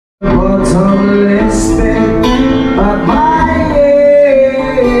totally spent, but my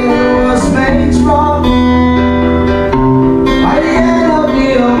head was made strong by the hand of the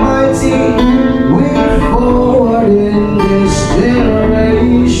Almighty. We forward in this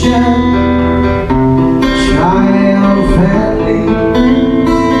generation, triumphantly.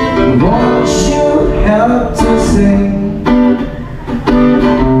 Won't you help to sing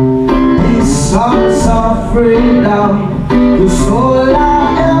these songs of freedom to soul I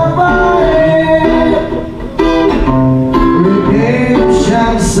ever heard?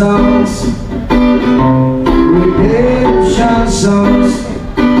 Redemption songs, redemption songs.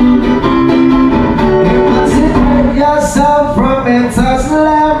 Emancipate yourself from mental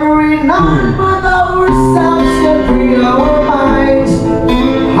slavery. None but ourselves can free our minds.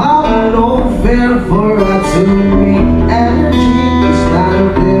 Have no fear for us to meet energy. It's not a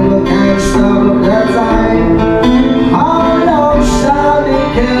devil can't stop at that time. How long shall they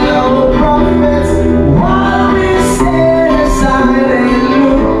kill our prophets while we stay aside and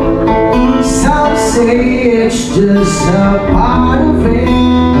look? Some say it's just a part of it.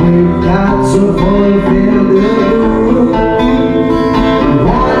 We've got to fulfill the rule.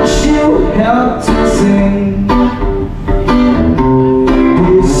 Won't you help to sing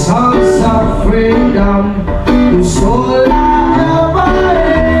these songs of freedom to soul I ever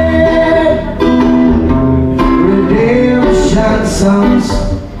heard? Redemption songs,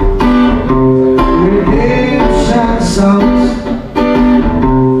 redemption songs.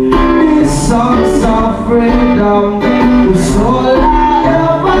 These songs of freedom to soul I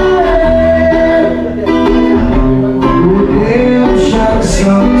ever heard. Redemption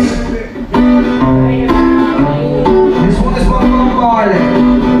songs. This one is one from Marley.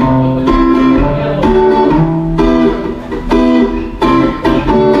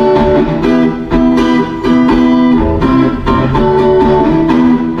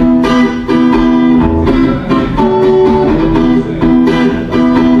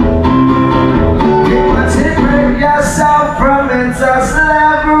 Emancipate yourself from mental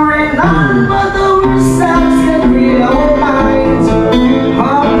slavery. None but ourselves can free our minds.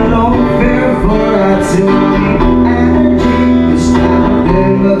 Have no fear for us to meet energy. It's not a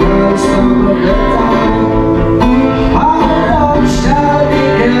devil can't stop at the time. How long shall we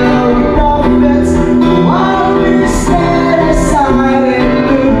kill our prophets while we stand aside and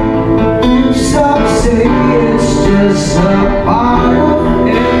look? Some say it's just a part of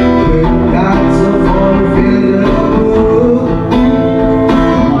it. We've got to fulfill the book.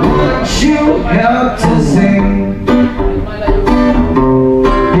 Won't you help to sing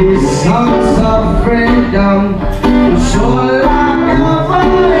these songs of freedom? Soul I ever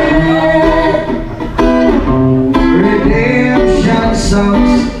heard. Redemption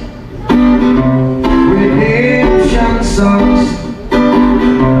songs, redemption songs.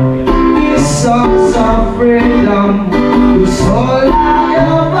 These songs of freedom to soul I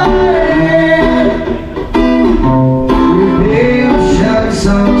ever heard. Redemption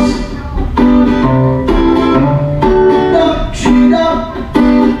songs. Doctrine up,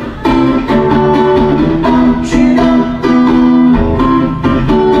 doctrine up, doctrine up,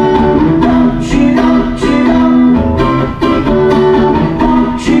 doctrine up,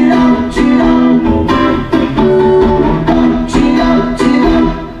 doctrine up, doctrine up, doctrine up.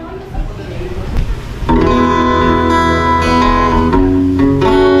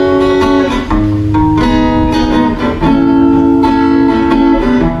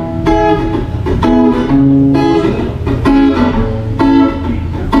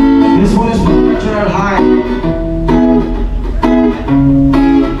 This one is cultural high.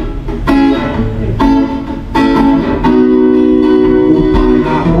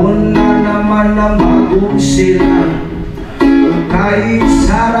 Panahon na naman ng bagong sila. Kahit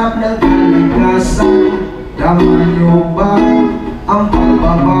sarap ng kalikasan, daman nyo ba ang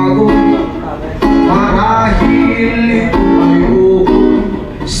pagbabago? Marahil ito ayoko.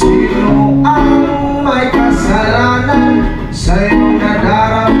 Sino ang may kasalanan sa iyong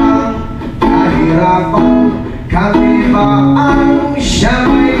nadaramang kahirapan? Kami ba ang siya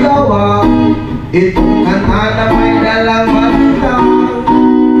may gawa? Itong kanta na may dalang matang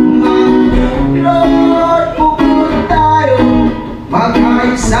magbuklod, bukod tayo,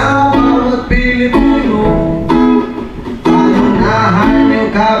 magkaisa bawat Pilipino. Panunahan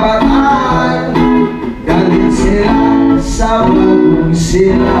yung kabataan, galit sila sa bagong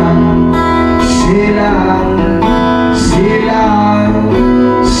silang. Silang, silang,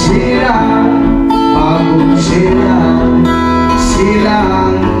 silang, bagong silang.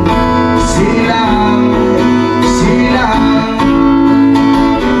 Silang, silang, silang.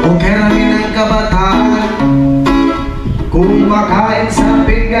 Okay namin ang kabataan, kumakain sa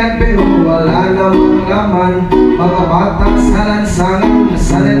pinggan pero kaalaman. Mga bata sa lansangan,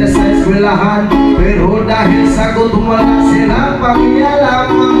 nasanay na sa eskwelahan, pero dahil sa gutom wala silang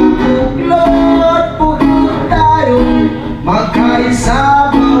pakialam. Magbuklod tayo, magkaisa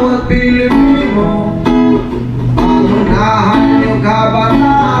bawat Pilipino. Pangunahan yung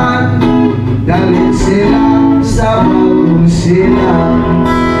kabataan, dalhin sila sa bagong silang.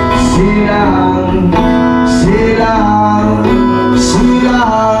 Silang, silang,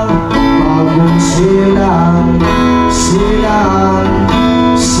 silang, bagong silang. Silang,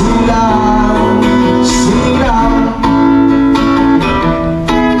 silang, silang.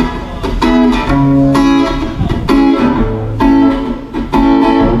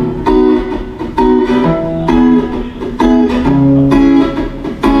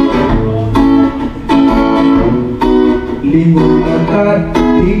 Lingon agad,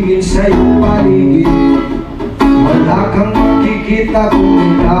 tingin sa iyong paligid. Wala kang makikita kung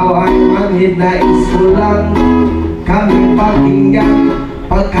ikaw ay manhid na iskulang. Kaming pakinggan,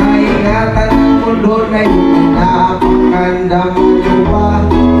 pagkaingatan ng mundo na iyong inaapakandam mo ba?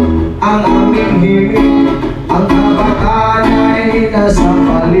 Ang aming himig, ang kabataan ay nasa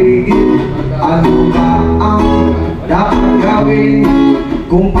paligid. Ano ba ang dapat gawin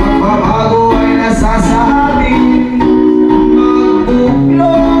kung pagbabago ay nasa sa atin?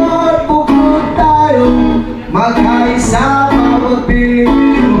 Buklod tayo, magkaisa bawat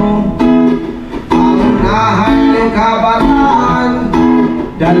Pilipino. Pangunahan yung kabataan,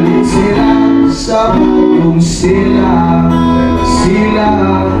 dalhin sila sa bagong silang.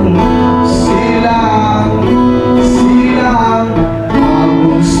 Silang, silang, silang,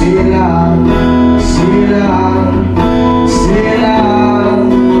 bagong silang. Silang, silang,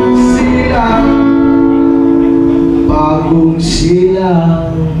 silang, bagong silang.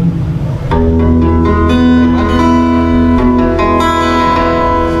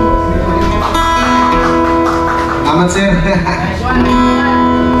 Aman, sir.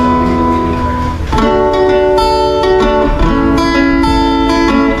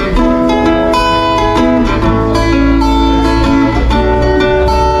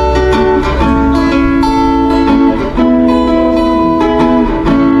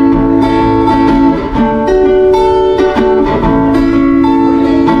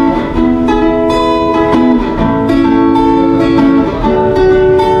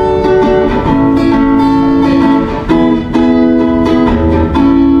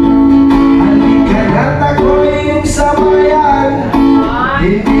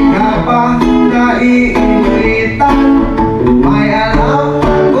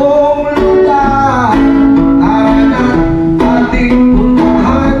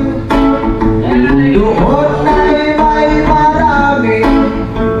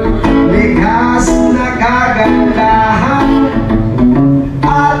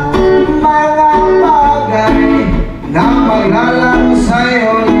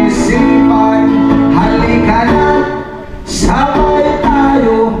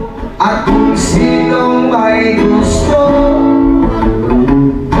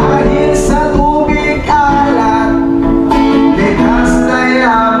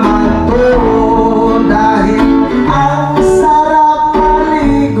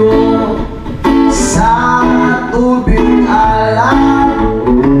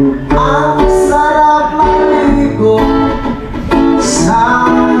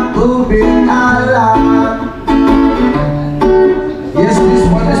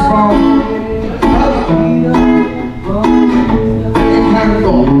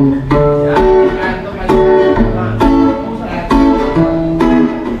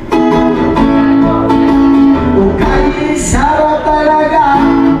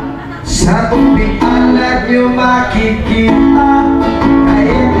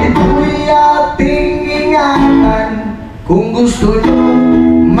 Kung gusto nyo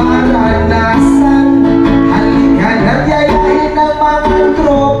maranasan, halika na't yayain ng mga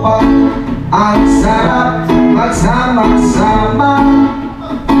tropa. Ang sarap magsama-sama,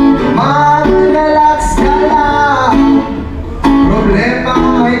 mag-relax ka lang, problema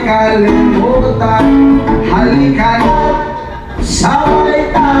ay kalimutan. Halika na't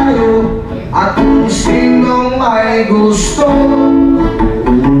sabay tayo, at kung sinong may gusto